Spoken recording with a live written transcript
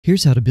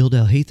Here's how to build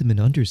Alhaitham in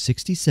under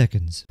 60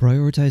 seconds.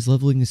 Prioritize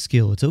leveling his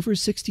skill. It's over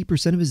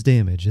 60% of his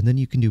damage, and then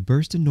you can do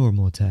burst and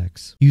normal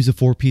attacks. Use a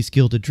 4-piece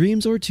Gilded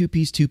Dreams or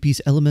 2-piece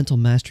Elemental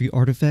Mastery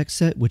artifact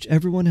set,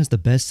 whichever one has the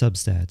best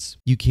substats.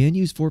 You can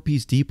use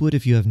 4-piece Deepwood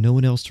if you have no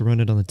one else to run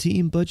it on the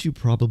team, but you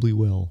probably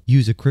will.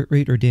 Use a crit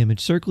rate or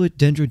damage circlet,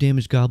 Dendro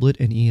damage goblet,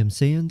 and EM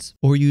sands,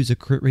 or use a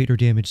crit rate or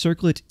damage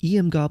circlet,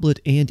 EM goblet,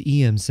 and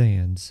EM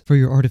sands. For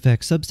your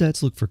artifact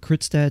substats, look for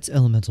crit stats,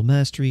 elemental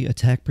mastery,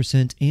 attack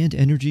percent, and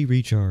energy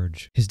recharge.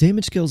 His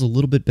damage scale is a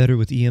little bit better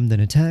with EM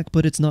than attack,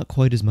 but it's not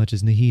quite as much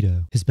as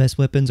Nahida. His best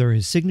weapons are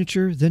his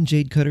signature, then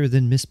Jade Cutter,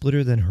 then Mist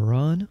Splitter, then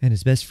Haran, and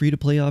his best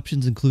free-to-play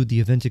options include the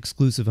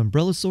event-exclusive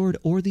Umbrella Sword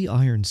or the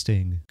Iron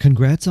Sting.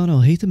 Congrats on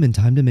Alhaitham and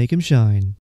time to make him shine.